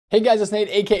Hey guys, it's Nate,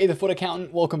 aka The Foot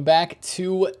Accountant. Welcome back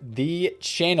to the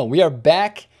channel. We are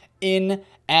back in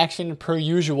action per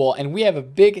usual, and we have a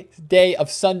big day of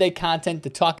Sunday content to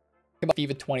talk about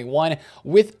FIFA 21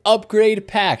 with upgrade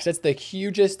packs. That's the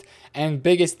hugest and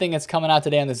biggest thing that's coming out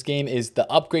today on this game is the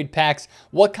upgrade packs.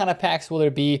 What kind of packs will there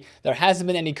be? There hasn't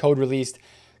been any code released.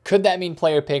 Could that mean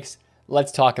player picks?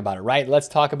 Let's talk about it, right? Let's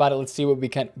talk about it. Let's see what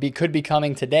could be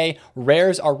coming today.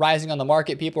 Rares are rising on the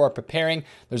market. People are preparing.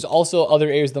 There's also other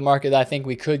areas of the market that I think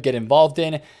we could get involved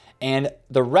in. And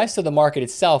the rest of the market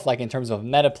itself, like in terms of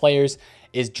meta players,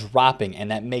 is dropping.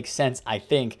 And that makes sense, I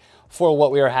think, for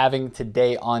what we are having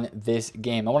today on this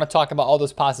game. I want to talk about all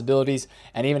those possibilities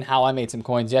and even how I made some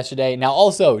coins yesterday. Now,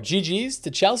 also, GG's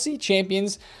to Chelsea,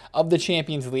 champions of the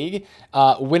Champions League,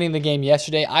 winning the game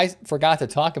yesterday. I forgot to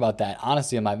talk about that,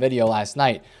 honestly, in my video last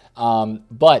night.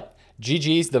 But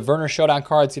GG's, the Werner Showdown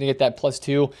card is going to get that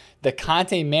 +2. The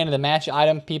Conte Man of the Match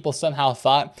item, people somehow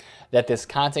thought that this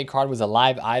Conte card was a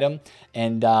live item.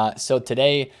 And so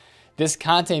today, this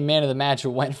Conte Man of the Match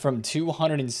went from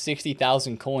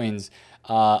 260,000 coins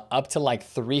up to like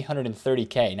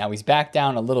 330K. Now, he's back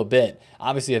down a little bit.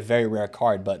 Obviously, a very rare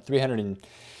card, but 317,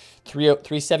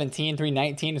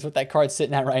 319 is what that card's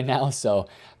sitting at right now. So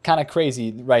kind of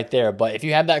crazy right there. But if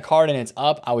you have that card and it's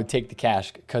up, I would take the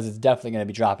cash because it's definitely going to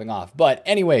be dropping off. But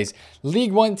anyways,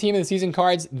 League One Team of the Season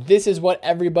cards. This is what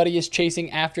everybody is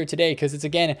chasing after today because it's,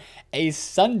 again, a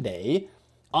Sunday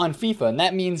on FIFA. And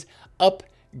that means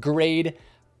upgrade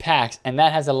packs, and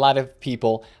that has a lot of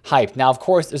people hyped. Now, of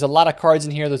course, there's a lot of cards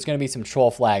in here. There's going to be some troll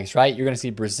flags, right? You're going to see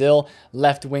Brazil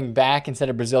left wing back instead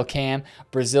of Brazil cam,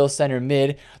 Brazil center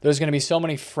mid. There's going to be so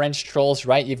many French trolls,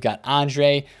 right? You've got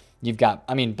Andre. You've got,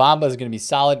 Bamba is going to be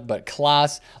solid, but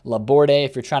Klaas, Laborde,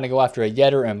 if you're trying to go after a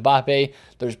Yetter or Mbappe,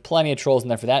 there's plenty of trolls in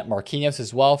there for that. Marquinhos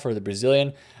as well for the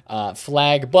Brazilian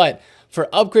flag. But for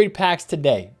upgrade packs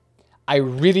today, I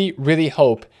really, really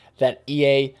hope that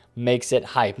EA makes it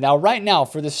hype. Now, right now,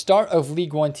 for the start of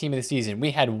League One Team of the Season,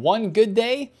 we had one good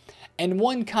day and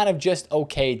one kind of just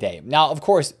okay day. Now, of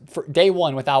course, for day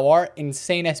one with our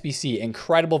insane SBC,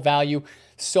 incredible value.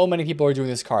 So many people are doing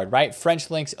this card, right?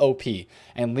 French links OP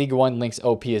and League One links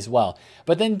OP as well.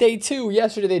 But then day two,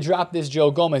 yesterday they dropped this Joe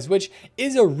Gomez, which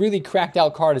is a really cracked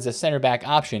out card as a center back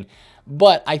option.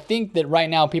 But I think that right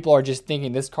now people are just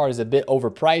thinking this card is a bit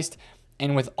overpriced.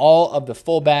 And with all of the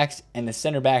fullbacks and the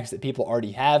center backs that people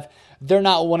already have, they're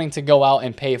not wanting to go out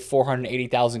and pay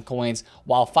 480,000 coins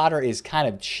while fodder is kind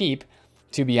of cheap,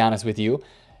 to be honest with you,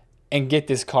 and get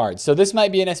this card. So this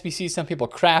might be an SBC some people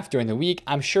craft during the week.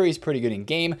 I'm sure he's pretty good in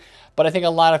game, but I think a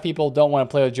lot of people don't want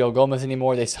to play with Joe Gomez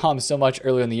anymore. They saw him so much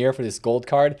earlier in the year for this gold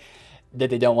card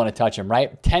that they don't want to touch him,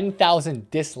 right?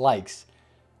 10,000 dislikes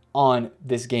on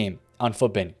this game. On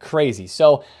Footbin. Crazy.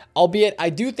 So, albeit,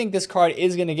 I do think this card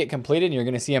is going to get completed and you're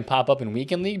going to see him pop up in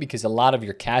Weekend League because a lot of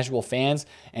your casual fans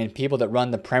and people that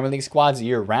run the Premier League squads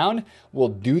year-round will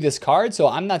do this card. So,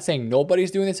 I'm not saying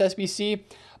nobody's doing this SBC,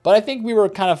 but I think we were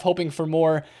kind of hoping for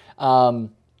more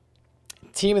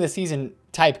Team of the Season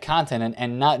type content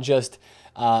and not just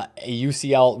a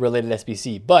UCL-related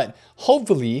SBC. But,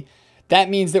 hopefully,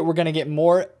 that means that we're going to get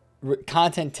more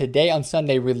content today on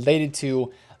Sunday related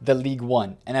to the League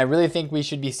One. And I really think we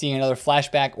should be seeing another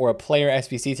flashback or a player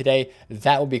SBC today.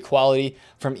 That would be quality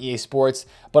from EA Sports.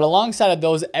 But alongside of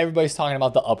those, everybody's talking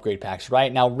about the upgrade packs,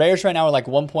 right? Now, rares right now are like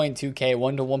 1.2K,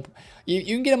 1 to 1. You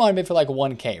can get them on a bid for like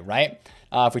 1K, right?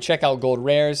 If we check out gold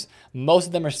rares, most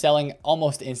of them are selling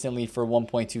almost instantly for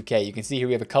 1.2K. You can see here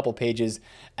we have a couple pages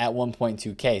at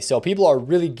 1.2K. So people are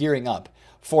really gearing up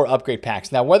for upgrade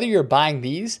packs. Now, whether you're buying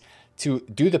these to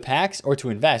do the packs or to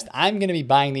invest, I'm going to be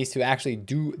buying these to actually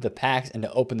do the packs and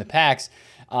to open the packs.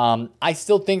 I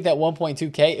still think that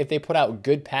 1.2K, if they put out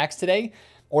good packs today,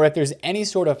 or if there's any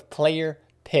sort of player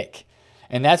pick,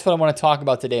 and that's what I want to talk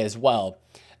about today as well,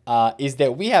 is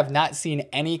that we have not seen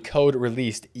any code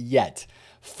released yet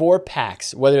for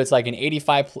packs, whether it's like an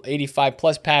 85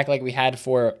 plus pack like we had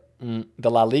for the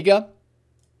La Liga,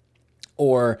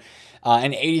 or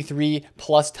an 83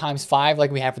 plus ×5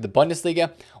 like we have for the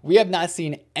Bundesliga. We have not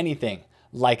seen anything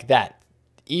like that.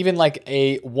 Even like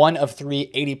a 1 of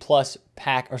 3 80 plus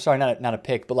pack, or sorry, not a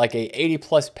pick, but like a 80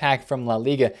 plus pack from La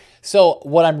Liga. So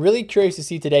what I'm really curious to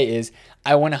see today is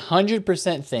I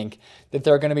 100% think that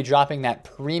they're going to be dropping that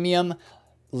premium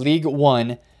League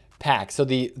One pack. So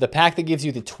the pack that gives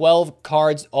you the 12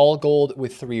 cards, all gold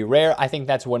with 3 rare, I think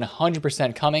that's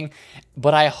 100% coming.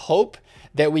 But I hope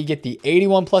that we get the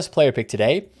 81 plus player pick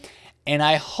today. And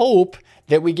I hope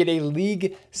that we get a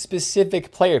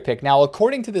league-specific player pick. Now,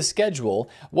 according to the schedule,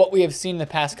 what we have seen in the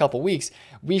past couple weeks,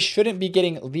 we shouldn't be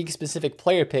getting league-specific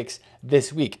player picks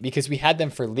this week because we had them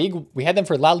for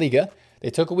La Liga. They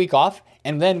took a week off,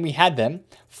 and then we had them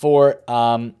for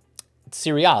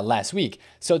Serie A last week.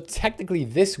 So technically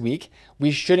this week,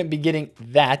 we shouldn't be getting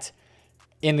that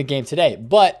in the game today.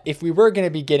 But if we were going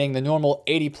to be getting the normal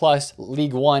 80+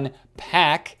 League One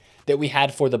pack that we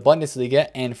had for the Bundesliga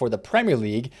and for the Premier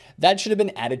League, that should have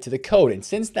been added to the code. And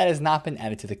since that has not been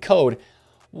added to the code,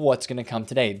 what's going to come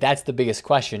today? That's the biggest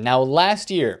question. Now,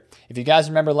 last year, if you guys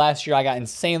remember last year, I got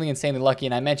insanely lucky,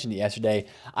 and I mentioned it yesterday.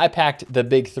 I packed the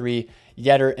big three,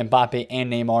 Yetter, Mbappe,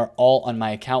 and Neymar, all on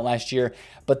my account last year.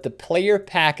 But the player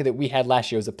pack that we had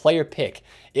last year was a player pick.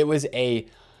 It was a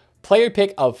player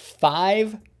pick of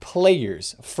 5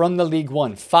 players from the League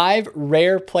One. 5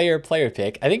 rare player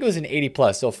pick. I think it was an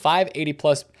 80+. So 5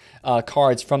 80+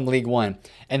 cards from League One.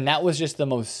 And that was just the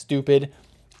most stupid,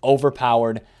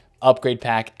 overpowered upgrade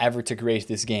pack ever to grace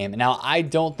this game. Now, I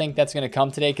don't think that's going to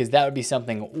come today because that would be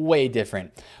something way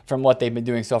different from what they've been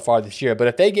doing so far this year. But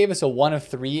if they gave us a 1 of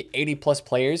 3 80+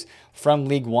 players from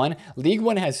League One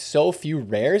has so few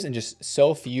rares and just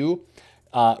so few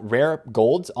rare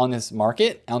golds on this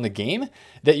market, on the game,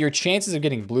 that your chances of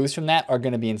getting blues from that are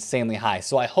going to be insanely high.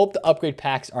 So I hope the upgrade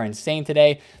packs are insane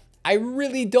today. I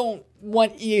really don't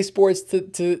want EA Sports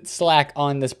to slack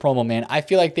on this promo, man. I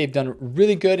feel like they've done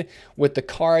really good with the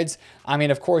cards. I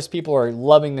mean, of course, people are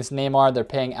loving this Neymar. They're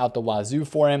paying out the wazoo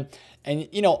for him. And,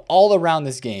 you know, all around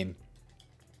this game,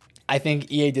 I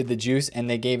think EA did the juice, and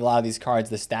they gave a lot of these cards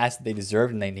the stats that they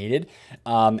deserved and they needed.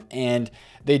 And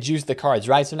they juiced the cards,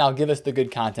 right? So now give us the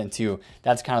good content too.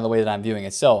 That's kind of the way that I'm viewing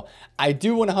it. So I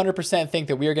do 100% think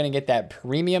that we are going to get that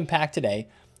premium pack today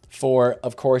for,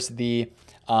 of course, the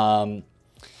 12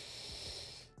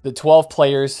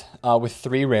 players with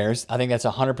 3 rares. I think that's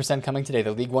 100% coming today,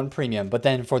 the League One Premium. But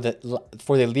then for the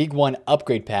League One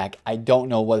upgrade pack, I don't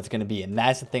know what it's going to be. And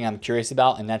that's the thing I'm curious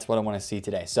about, and that's what I want to see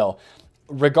today. So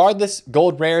regardless,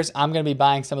 gold rares, I'm going to be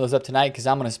buying some of those up tonight because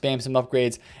I'm going to spam some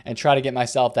upgrades and try to get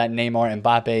myself that Neymar,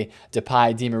 Mbappe,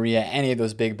 Depay, Di Maria, any of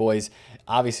those big boys.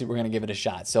 Obviously, we're going to give it a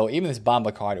shot. So even this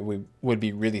Bamba card would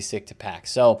be really sick to pack.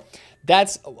 So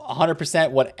that's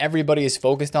 100% what everybody is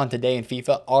focused on today in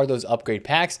FIFA are those upgrade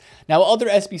packs. Now, other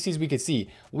SBCs we could see.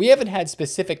 We haven't had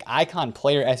specific icon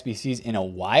player SBCs in a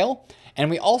while. And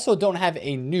we also don't have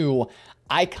a new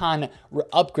icon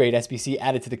upgrade SBC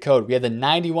added to the code. We had the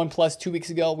 91+ 2 weeks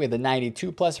ago. We had the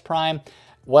 92+ prime.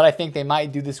 What I think they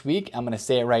might do this week, I'm going to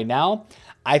say it right now.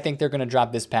 I think they're going to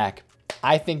drop this pack.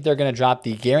 I think they're going to drop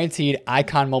the guaranteed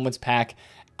icon moments pack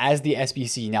as the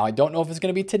SBC. Now, I don't know if it's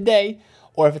going to be today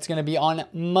or if it's going to be on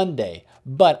Monday,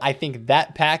 but I think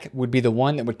that pack would be the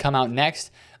one that would come out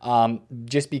next,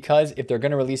 just because if they're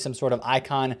going to release some sort of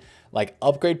icon like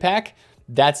upgrade pack,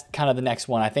 that's kind of the next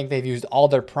one. I think they've used all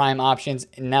their prime options,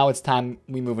 and now it's time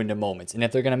we move into moments. And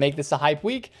if they're going to make this a hype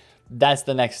week, that's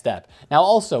the next step. Now,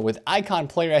 also with icon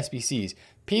player SBCs,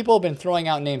 people have been throwing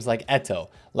out names like Eto,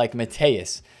 like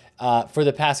Mateus. For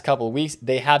the past couple of weeks,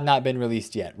 they have not been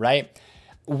released yet, right?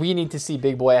 We need to see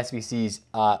big boy SBCs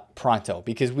pronto,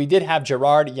 because we did have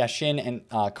Gerard, Yashin,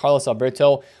 and Carlos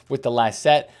Alberto with the last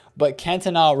set, but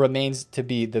Cantona remains to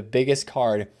be the biggest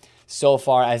card so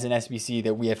far as an SBC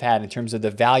that we have had in terms of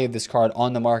the value of this card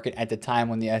on the market at the time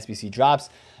when the SBC drops.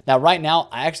 Now, right now,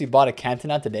 I actually bought a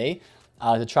Cantona today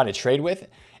to try to trade with,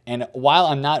 and while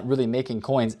I'm not really making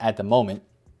coins at the moment,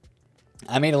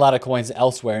 I made a lot of coins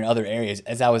elsewhere in other areas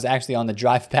as I was actually on the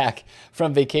drive back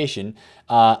from vacation.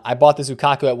 I bought this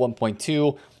Lukaku at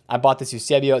 1.2. I bought this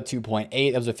Eusebio at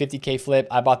 2.8. That was a 50K flip.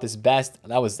 I bought this Best.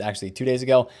 That was actually 2 days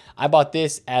ago. I bought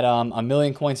this at a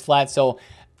million coins flat. So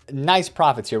nice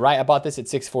profits here, right? I bought this at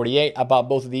 648. I bought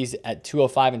both of these at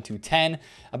 205 and 210.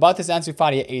 I bought this Ansu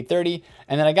Fati at 830.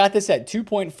 And then I got this at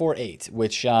 2.48,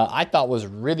 which I thought was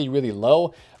really, really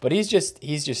low. But he's just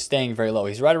staying very low.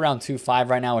 He's right around 2.5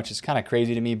 right now, which is kind of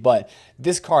crazy to me. But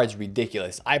this card's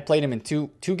ridiculous. I played him in two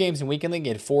games in Weekend League. He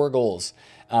had 4 goals.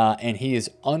 And he is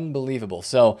unbelievable.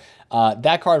 So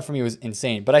that card for me was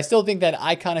insane. But I still think that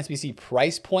Icon SBC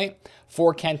price point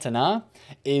for Cantona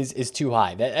is too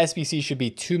high. That SBC should be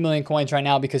 2 million coins right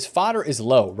now because fodder is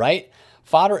low, right?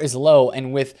 Fodder is low,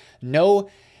 and with no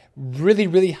really,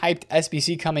 really hyped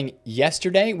SBC coming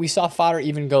yesterday, we saw fodder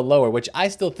even go lower, which I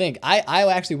still think. I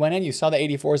actually went in. You saw the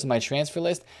 84s in my transfer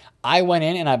list. I went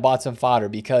in and I bought some fodder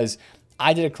because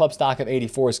I did a club stock of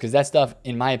 84s because that stuff,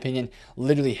 in my opinion,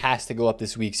 literally has to go up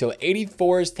this week. So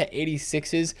 84s to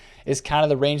 86s is kind of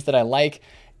the range that I like.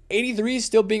 83s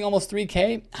still being almost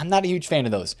 3K. I'm not a huge fan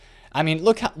of those. I mean,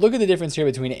 look at the difference here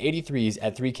between 83s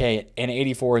at 3K and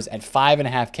 84s at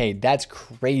 5.5K. That's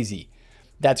crazy.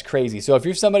 That's crazy. So if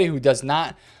you're somebody who does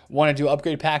not want to do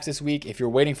upgrade packs this week, if you're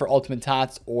waiting for Ultimate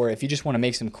TOTS, or if you just want to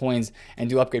make some coins and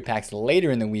do upgrade packs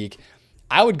later in the week,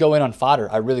 I would go in on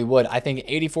fodder. I really would. I think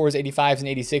 84s, 85s, and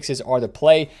 86s are the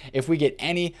play. If we get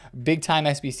any big time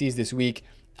SBCs this week,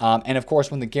 and of course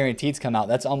when the guaranteeds come out,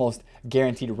 that's almost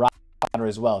guaranteed fodder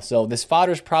as well. So this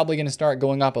fodder is probably going to start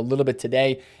going up a little bit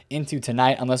today into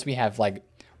tonight, unless we have like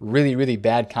really, really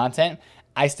bad content.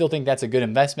 I still think that's a good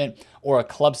investment, or a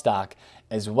club stock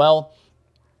as well.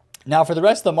 Now, for the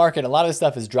rest of the market, a lot of this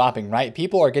stuff is dropping, right?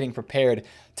 People are getting prepared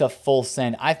to full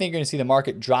send. I think you're going to see the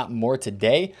market drop more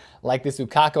today. Like this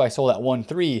Lukaku I sold at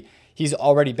 1.3, he's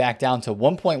already back down to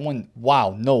 1.1.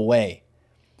 Wow, no way.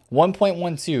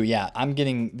 1.12, yeah,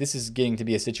 this is getting to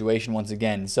be a situation once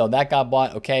again. So that got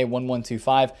bought, okay,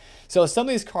 1125. So some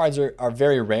of these cards are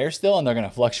very rare still, and they're going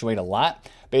to fluctuate a lot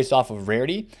based off of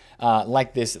rarity.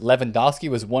 Like this Lewandowski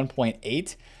was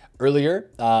 1.8 earlier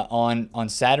on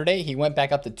Saturday. He went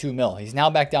back up to 2 mil. He's now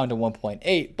back down to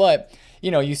 1.8, but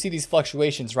you see these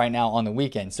fluctuations right now on the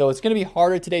weekend. So it's going to be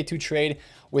harder today to trade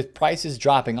with prices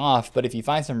dropping off. But if you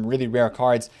find some really rare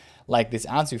cards like this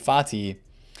Ansu Fati,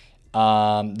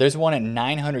 there's one at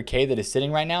 900K that is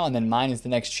sitting right now, and then mine is the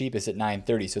next cheapest at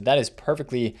 930. So that is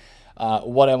perfectly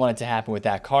what I wanted to happen with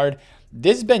that card.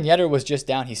 This Ben Yedder was just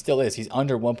down. He still is. He's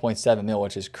under 1.7 mil,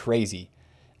 which is crazy.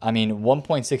 I mean,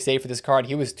 1.68 for this card.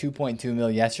 He was 2.2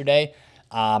 mil yesterday.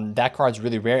 That card's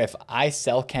really rare. If I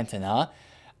sell Cantona,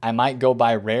 I might go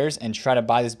buy rares and try to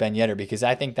buy this Ben Yedder, because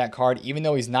I think that card, even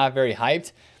though he's not very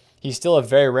hyped, he's still a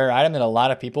very rare item that a lot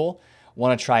of people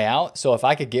want to try out. So if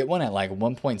I could get one at like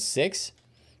 1.6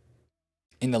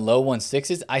 in the low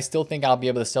 1.6s, I still think I'll be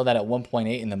able to sell that at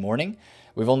 1.8 in the morning.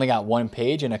 We've only got one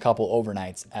page and a couple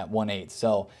overnights at 1.8.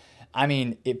 So I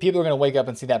mean, if people are going to wake up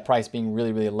and see that price being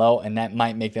really, really low, and that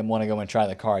might make them want to go and try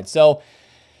the card. So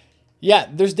yeah,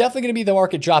 there's definitely going to be the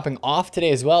market dropping off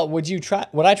today as well.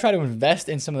 Would I try to invest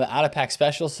in some of the out-of-pack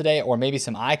specials today, or maybe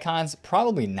some icons?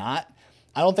 Probably not.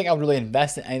 I don't think I would really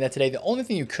invest in any of that today. The only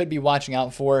thing you could be watching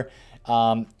out for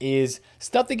is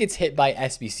stuff that gets hit by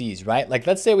SBCs, right? Like,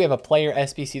 let's say we have a player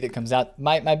SBC that comes out.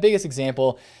 My biggest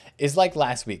example is like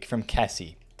last week from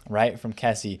Kessie, right? From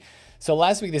Kessie. So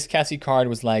last week, this Kessie card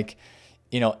was like,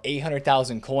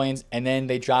 800,000 coins, and then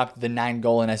they dropped the 9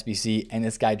 goal in SBC, and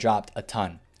this guy dropped a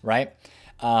ton, right?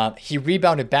 He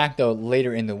rebounded back, though,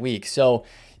 later in the week. So,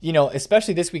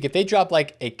 especially this week, if they drop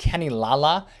like a Kenny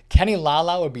Lala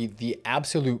would be the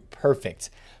absolute perfect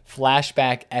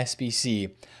flashback SBC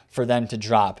for them to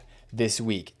drop this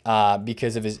week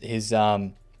because of his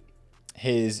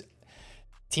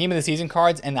team of the season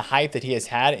cards and the hype that he has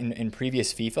had in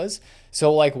previous FIFAs.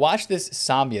 So like, watch this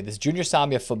Sambia, this Junior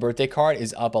Sambia full birthday card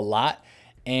is up a lot.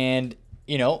 And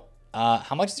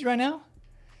how much is he right now?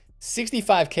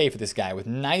 65K for this guy with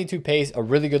 92 pace, a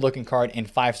really good looking card,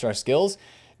 and 5-star skills.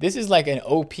 This is like an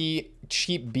OP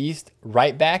cheap beast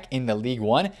right back in the League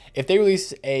One. If they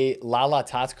release a Lala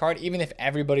Tots card, even if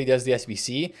everybody does the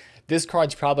SBC, this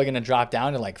card's probably going to drop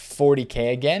down to like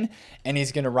 40K again, and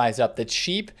he's going to rise up. The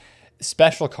cheap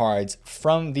special cards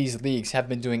from these leagues have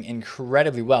been doing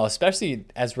incredibly well, especially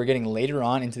as we're getting later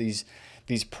on into these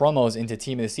promos into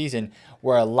team of the season,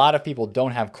 where a lot of people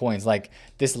don't have coins. Like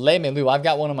this Le Melu, I've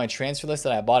got one on my transfer list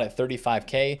that I bought at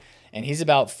 35K, and he's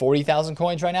about 40,000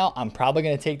 coins right now. I'm probably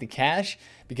going to take the cash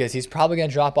because he's probably going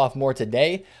to drop off more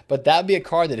today, but that would be a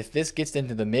card that if this gets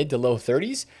into the mid to low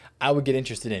 30s, I would get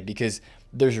interested in, because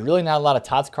there's really not a lot of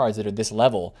TOTS cards that are this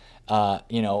level,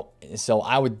 so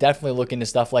I would definitely look into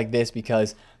stuff like this,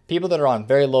 because people that are on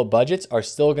very low budgets are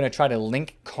still going to try to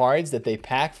link cards that they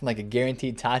pack from like a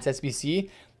guaranteed TOTS SBC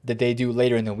that they do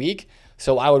later in the week.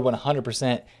 So I would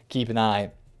 100% keep an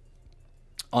eye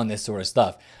on this sort of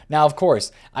stuff. Now, of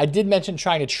course, I did mention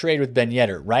trying to trade with Ben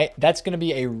Yedder, right? That's going to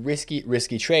be a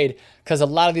risky trade, because a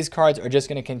lot of these cards are just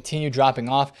going to continue dropping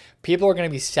off. People are going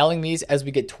to be selling these as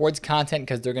we get towards content,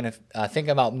 because they're going to think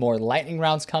about more lightning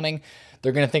rounds coming.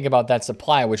 They're going to think about that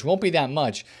supply, which won't be that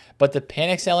much, but the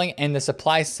panic selling and the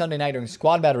supply Sunday night during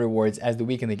squad battle rewards as the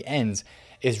weekend league ends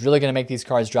is really going to make these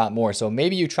cards drop more. So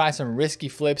maybe you try some risky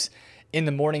flips in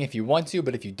the morning if you want to,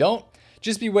 but if you don't,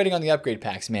 just be waiting on the upgrade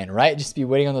packs, man, right? Just be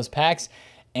waiting on those packs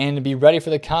and be ready for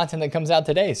the content that comes out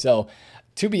today. So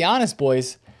to be honest,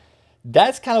 boys,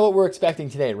 that's kind of what we're expecting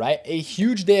today, right? A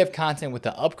huge day of content with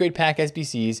the upgrade pack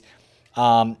SBCs.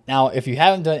 Now, if you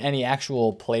haven't done any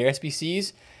actual player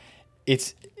SBCs,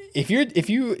 if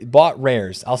you bought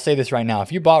rares, I'll say this right now.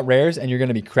 If you bought rares and you're going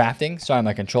to be crafting, sorry,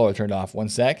 my controller turned off, one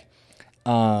sec.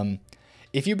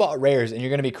 If you bought rares and you're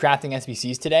going to be crafting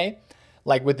SBCs today,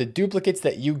 like with the duplicates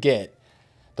that you get,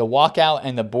 the walkout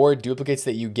and the board duplicates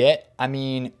that you get, I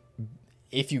mean,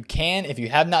 if you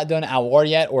have not done Awar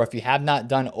yet, or if you have not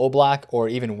done Oblak or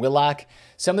even Willock,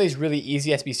 some of these really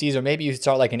easy SBCs, or maybe you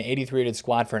start like an 83 rated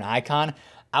squad for an icon,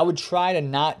 I would try to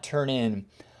not turn in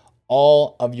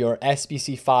all of your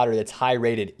SBC fodder that's high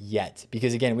rated yet.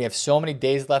 Because again, we have so many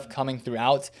days left coming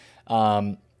throughout.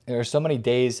 There are so many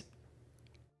days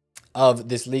of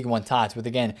this League One TOTS with,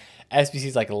 again,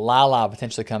 SBCs like Lala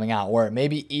potentially coming out, or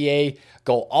maybe EA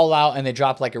go all out and they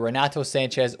drop like a Renato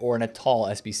Sanchez or an Atal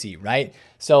SBC, right?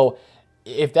 So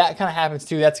if that kind of happens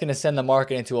too, that's going to send the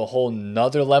market into a whole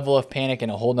nother level of panic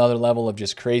and a whole nother level of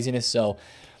just craziness. So,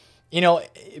 you know,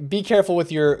 be careful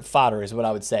with your fodder is what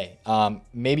I would say.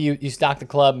 Maybe you stock the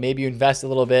club, maybe you invest a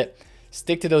little bit,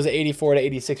 stick to those 84 to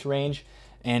 86 range.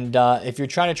 And if you're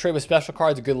trying to trade with special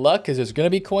cards, good luck, because there's going to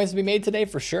be coins to be made today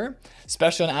for sure,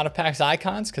 especially on out-of-packs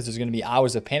icons, because there's going to be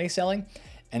hours of panic selling,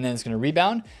 and then it's going to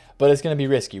rebound, but it's going to be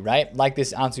risky, right? Like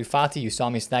this Ansu Fati, you saw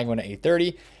me snag one at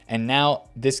 830, and now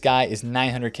this guy is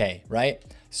 900K, right?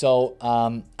 So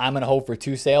I'm going to hope for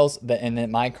 2 sales, and then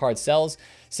my card sells.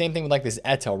 Same thing with like this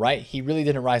Eto, right? He really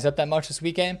didn't rise up that much this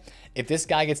weekend. If this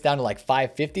guy gets down to like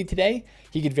 550 today,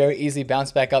 he could very easily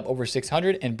bounce back up over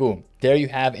 600, and boom, there you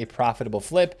have a profitable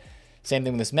flip. Same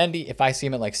thing with this Mendy. If I see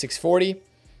him at like 640,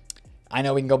 I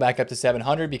know we can go back up to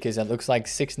 700 because it looks like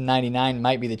 699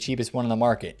 might be the cheapest one on the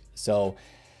market. So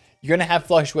you're going to have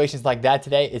fluctuations like that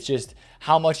today. It's just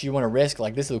how much you want to risk.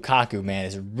 Like this Lukaku, man,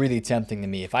 is really tempting to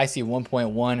me. If I see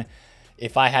 1.1,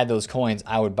 if I had those coins,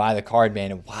 I would buy the card,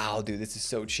 man. And wow, dude, this is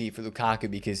so cheap for Lukaku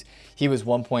because he was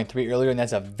 1.3 earlier, and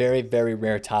that's a very, very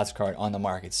rare TOTS card on the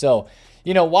market. So,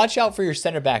 you know, watch out for your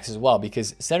center backs as well,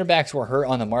 because center backs were hurt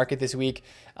on the market this week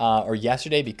or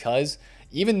yesterday, because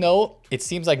even though it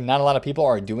seems like not a lot of people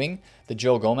are doing the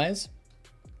Joe Gomez,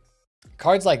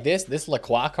 cards like this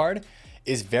Lacroix card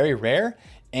is very rare,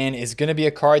 and is going to be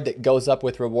a card that goes up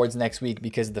with rewards next week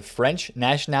because of the French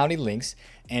nationality links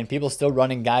and people still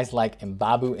running guys like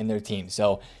Mbabu in their team.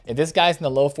 So if this guy's in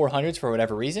the low 400s for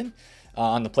whatever reason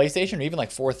on the PlayStation, or even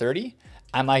like 430,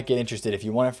 I might get interested if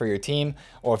you want it for your team,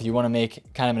 or if you want to make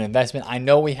kind of an investment. I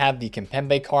know we have the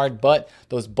Kimpembe card, but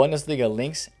those Bundesliga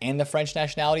links and the French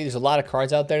nationality, there's a lot of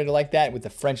cards out there that are like that with the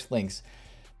French links.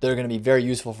 They're going to be very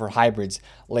useful for hybrids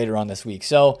later on this week.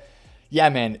 So yeah,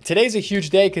 man, today's a huge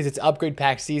day because it's upgrade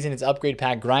pack season. It's upgrade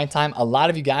pack grind time. A lot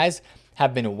of you guys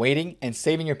have been waiting and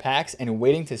saving your packs and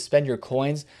waiting to spend your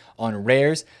coins on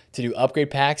rares to do upgrade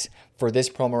packs for this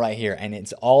promo right here. And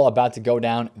it's all about to go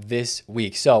down this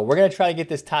week. So we're going to try to get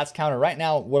this TOTS counter right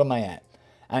now. What am I at?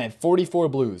 I'm at 44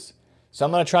 blues. So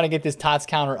I'm going to try to get this TOTS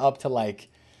counter up to like,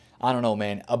 I don't know,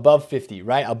 man, above 50,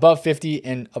 right? Above 50,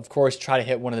 and of course, try to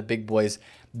hit one of the big boys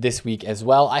this week as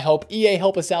well. I hope EA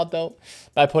help us out, though,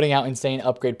 by putting out insane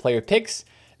upgrade player picks,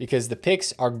 because the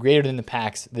picks are greater than the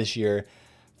packs this year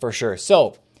for sure.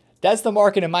 So that's the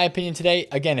market, in my opinion, today.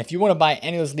 Again, if you want to buy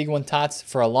any of those League One TOTS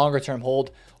for a longer-term hold,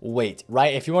 wait,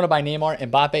 right? If you want to buy Neymar,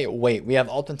 Mbappe, wait. We have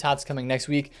Ultimate TOTS coming next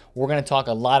week. We're going to talk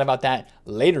a lot about that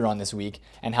later on this week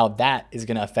and how that is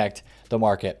going to affect the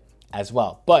market as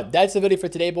well. But that's the video for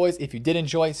today, boys. If you did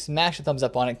enjoy, smash a thumbs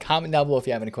up on it. Comment down below if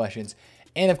you have any questions.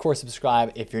 And of course,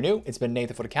 subscribe if you're new. It's been Nate,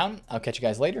 the FutAccountant. I'll catch you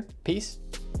guys later. Peace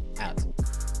out.